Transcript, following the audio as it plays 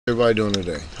Everybody doing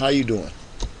today? How you doing?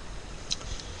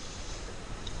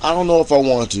 I don't know if I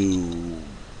want to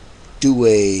do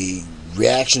a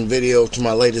reaction video to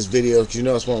my latest video, because you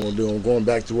know that's what I'm going to do. I'm going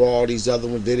back through all these other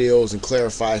videos and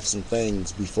clarify some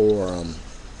things before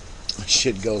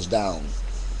shit goes down.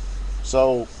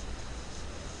 So,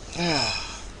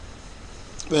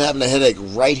 I've been having a headache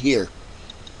right here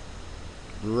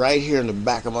in the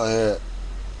back of my head.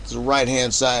 It's the right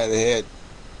hand side of the head.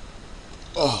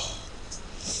 Oh,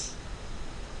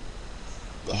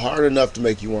 hard enough to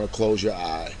make you want to close your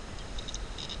eye.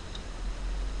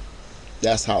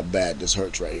 That's how bad this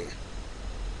hurts right here.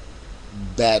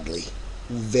 Badly.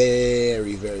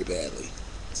 Very, very badly.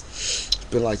 It's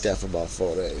been like that for about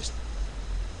 4 days.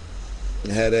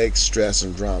 Headache, stress,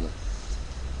 and drama.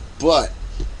 But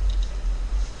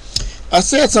I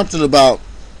said something about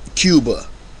Cuba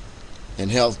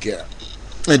and healthcare,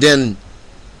 and then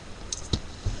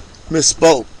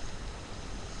misspoke.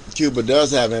 Cuba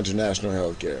does have international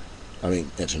healthcare. I mean,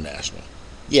 international.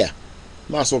 Yeah,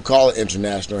 might as well call it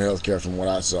international healthcare from what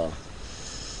I saw.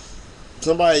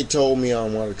 Somebody told me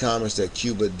on one of the comments that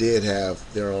Cuba did have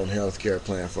their own healthcare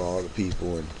plan for all the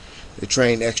people, and they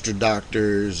train extra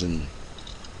doctors and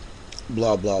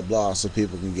blah blah blah, so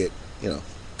people can get,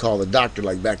 call the doctor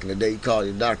like back in the day. You call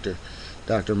your doctor,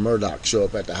 Dr. Murdoch, show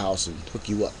up at the house and hook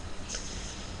you up.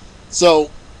 So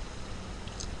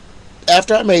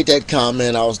after I made that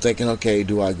comment, I was thinking, okay,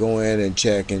 do I go in and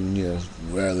check and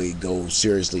really go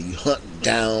seriously hunt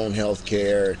down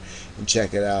healthcare and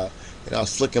check it out? And I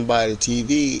was flicking by the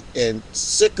TV, and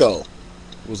Sicko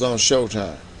was on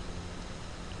Showtime.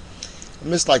 I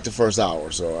missed like the first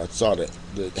hour, so I saw the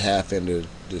half end of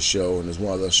the show, and there's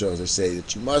one of those shows that say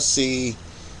that you must see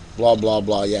blah blah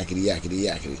blah yakety yakety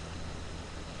yakety.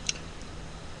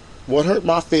 What hurt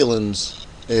my feelings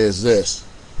is this.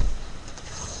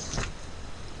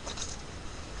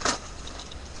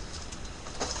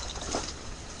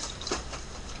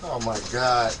 Oh my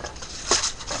God.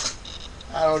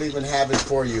 I don't even have it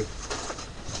for you.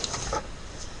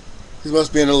 This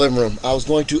must be in the living room. I was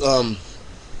going to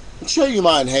show you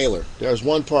my inhaler. There's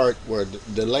one part where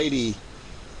the lady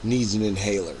needs an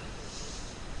inhaler,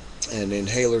 and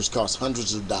inhalers cost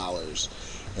hundreds of dollars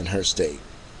in her state.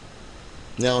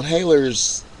 Now,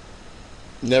 inhalers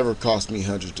never cost me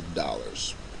hundreds of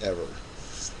dollars, ever.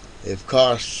 It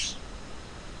costs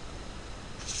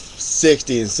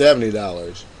 $60 and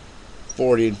 $70,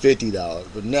 $40 and $50,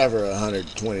 but never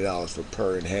 $120 for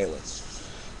per inhaler.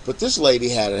 But this lady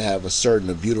had to have a certain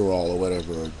albuterol or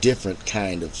whatever, or a different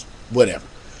kind of whatever.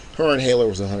 Her inhaler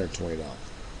was $120.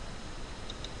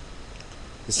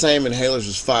 The same inhalers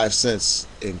was 5 cents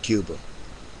in Cuba.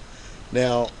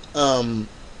 Now,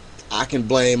 I can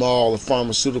blame all the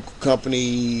pharmaceutical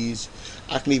companies.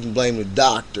 I can even blame the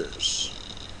doctors.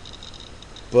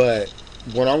 But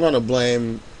what I'm going to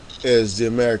blame is the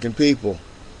American people.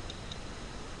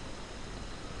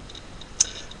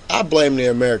 I blame the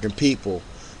American people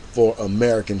for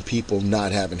American people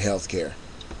not having health care.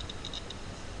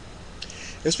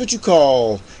 It's what you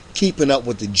call keeping up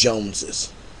with the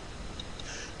Joneses.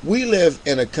 We live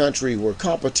in a country where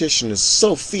competition is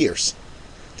so fierce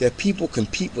that people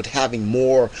compete with having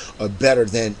more or better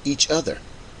than each other.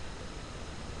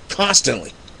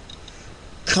 Constantly.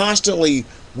 Constantly,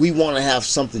 we want to have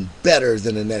something better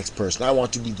than the next person. I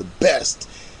want to be the best.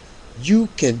 You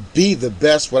can be the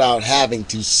best without having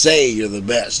to say you're the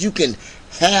best. You can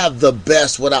have the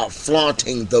best without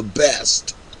flaunting the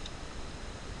best.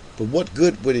 But what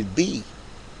good would it be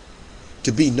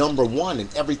to be number one in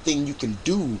everything you can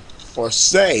do or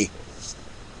say?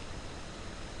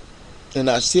 And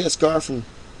I see a scar from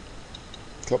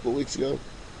a couple of weeks ago.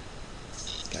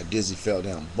 Got dizzy, fell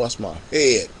down, bust my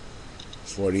head.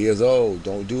 40 years old.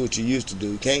 Don't do what you used to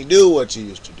do. You can't do what you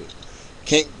used to do.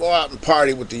 Can't go out and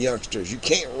party with the youngsters. You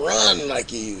can't run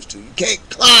like you used to. You can't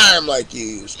climb like you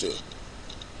used to.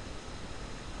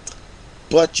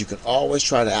 But you can always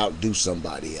try to outdo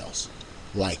somebody else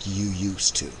like you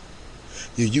used to.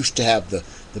 You used to have the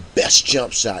best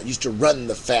jump shot. You used to run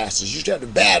the fastest. You used to have the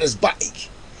baddest bike.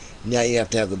 Now you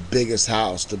have to have the biggest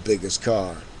house, the biggest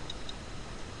car.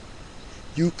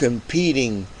 You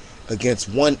competing against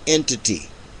one entity,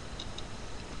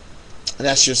 and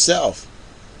that's yourself.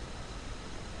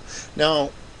 Now,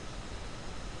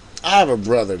 I have a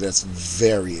brother that's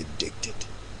very addicted.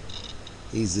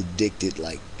 He's addicted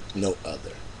like no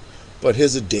other. But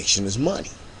his addiction is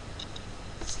money.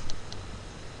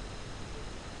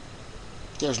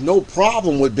 There's no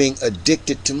problem with being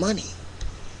addicted to money.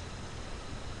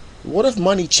 What if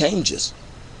money changes?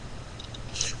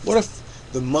 What if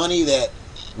the money that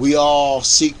we all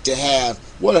seek to have,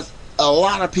 what if a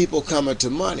lot of people coming to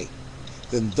money,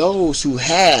 then those who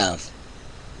have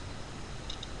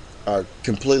are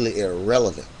completely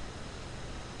irrelevant.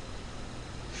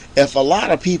 If a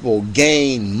lot of people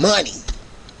gain money,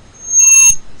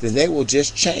 then they will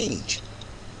just change.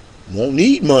 Won't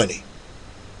need money.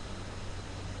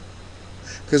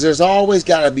 Because there's always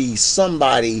got to be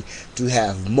somebody to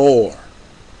have more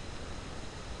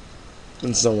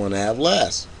than someone to have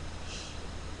less.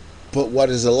 But what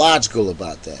is illogical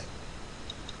about that?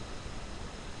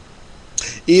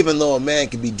 Even though a man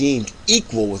can be deemed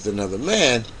equal with another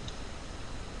man,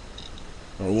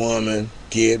 or woman,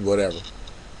 kid, whatever,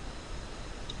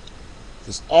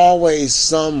 there's always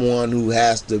someone who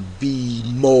has to be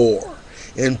more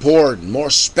important, more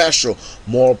special,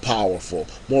 more powerful,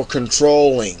 more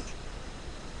controlling.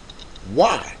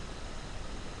 Why?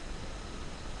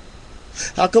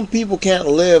 How come people can't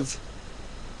live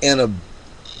in a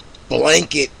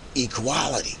blanket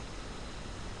equality?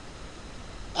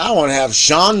 I want to have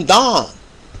Shandong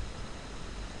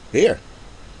here.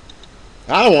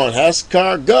 I want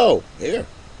escargot here.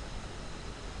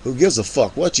 Who gives a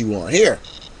fuck what you want here?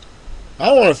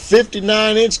 I want a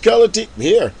 59-inch color TV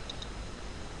here.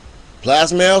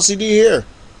 Plasma LCD here.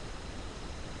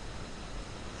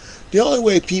 The only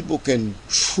way people can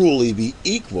truly be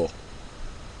equal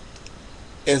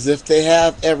is if they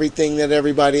have everything that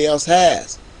everybody else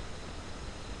has.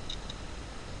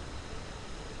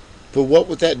 But what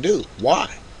would that do?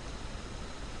 Why?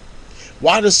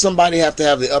 Why does somebody have to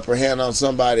have the upper hand on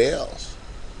somebody else?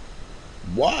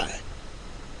 Why?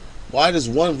 Why does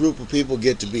one group of people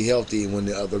get to be healthy when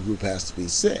the other group has to be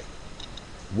sick?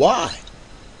 Why?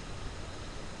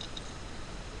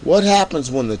 What happens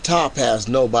when the top has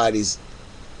nobody's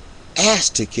ass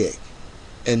to kick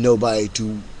and nobody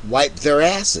to wipe their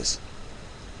asses?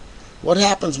 What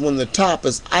happens when the top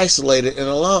is isolated and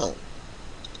alone?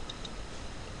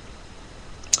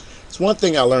 It's one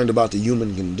thing I learned about the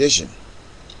human condition.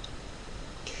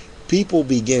 People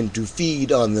begin to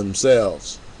feed on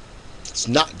themselves. It's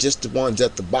not just the ones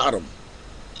at the bottom.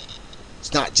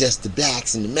 It's not just the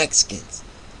blacks and the Mexicans.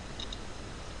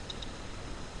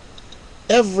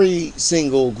 Every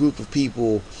single group of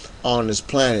people on this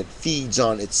planet feeds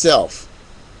on itself.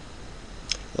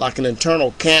 Like an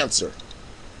internal cancer.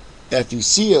 If you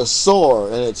see a sore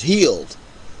and it's healed,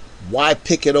 why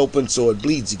pick it open so it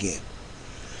bleeds again?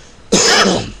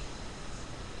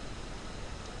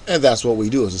 And that's what we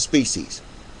do as a species.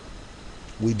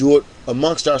 We do it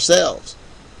amongst ourselves.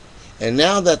 And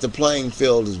now that the playing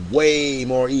field is way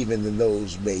more even than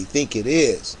those may think it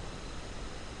is,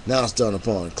 now it's done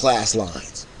upon class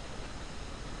lines.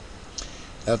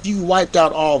 If you wiped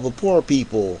out all the poor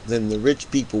people, then the rich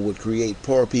people would create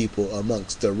poor people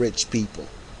amongst the rich people.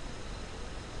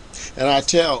 And I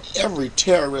tell every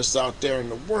terrorist out there in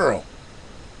the world,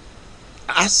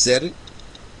 I said it,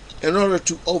 in order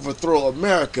to overthrow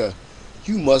America,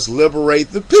 you must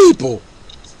liberate the people.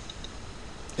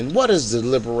 And what is the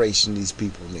liberation these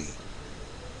people need?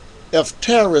 If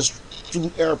terrorists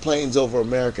flew airplanes over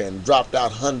America and dropped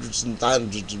out hundreds and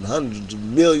hundreds and hundreds of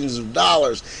millions of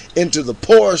dollars into the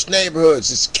poorest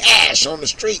neighborhoods, it's cash on the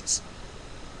streets.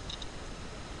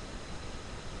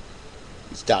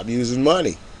 Stop using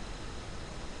money.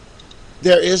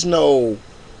 There is no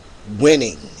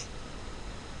winning.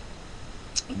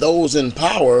 Those in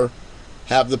power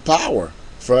have the power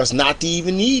for us not to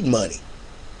even need money.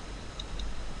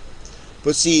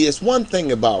 But see, it's one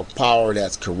thing about power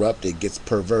that's corrupted, gets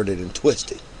perverted and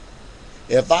twisted.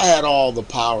 If I had all the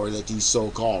power that these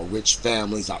so-called rich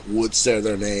families, I would say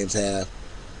their names, have,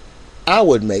 I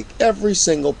would make every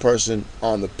single person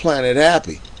on the planet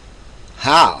happy.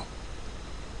 How?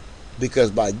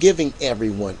 Because by giving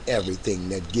everyone everything,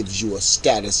 that gives you a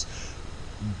status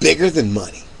bigger than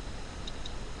money.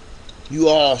 You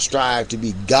all strive to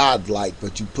be godlike,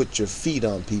 but you put your feet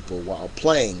on people while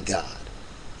playing God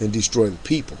and destroy the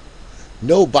people.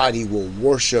 Nobody will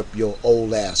worship your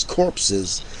old ass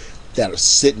corpses that are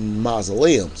sitting in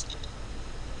mausoleums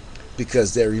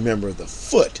because they remember the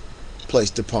foot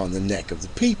placed upon the neck of the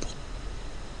people.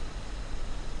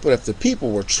 But if the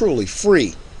people were truly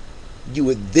free, you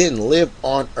would then live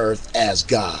on earth as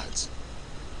gods.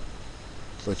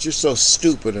 But you're so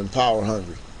stupid and power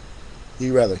hungry.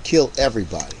 You'd rather kill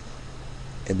everybody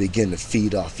and begin to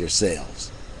feed off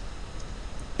yourselves.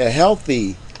 A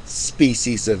healthy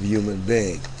species of human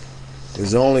being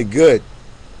is only good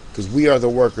because we are the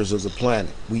workers of the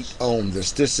planet. We own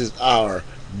this. This is our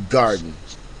garden.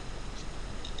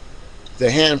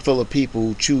 The handful of people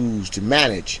who choose to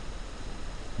manage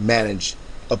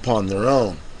upon their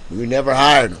own. We never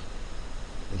hired them.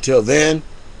 Until then,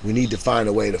 we need to find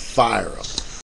a way to fire them.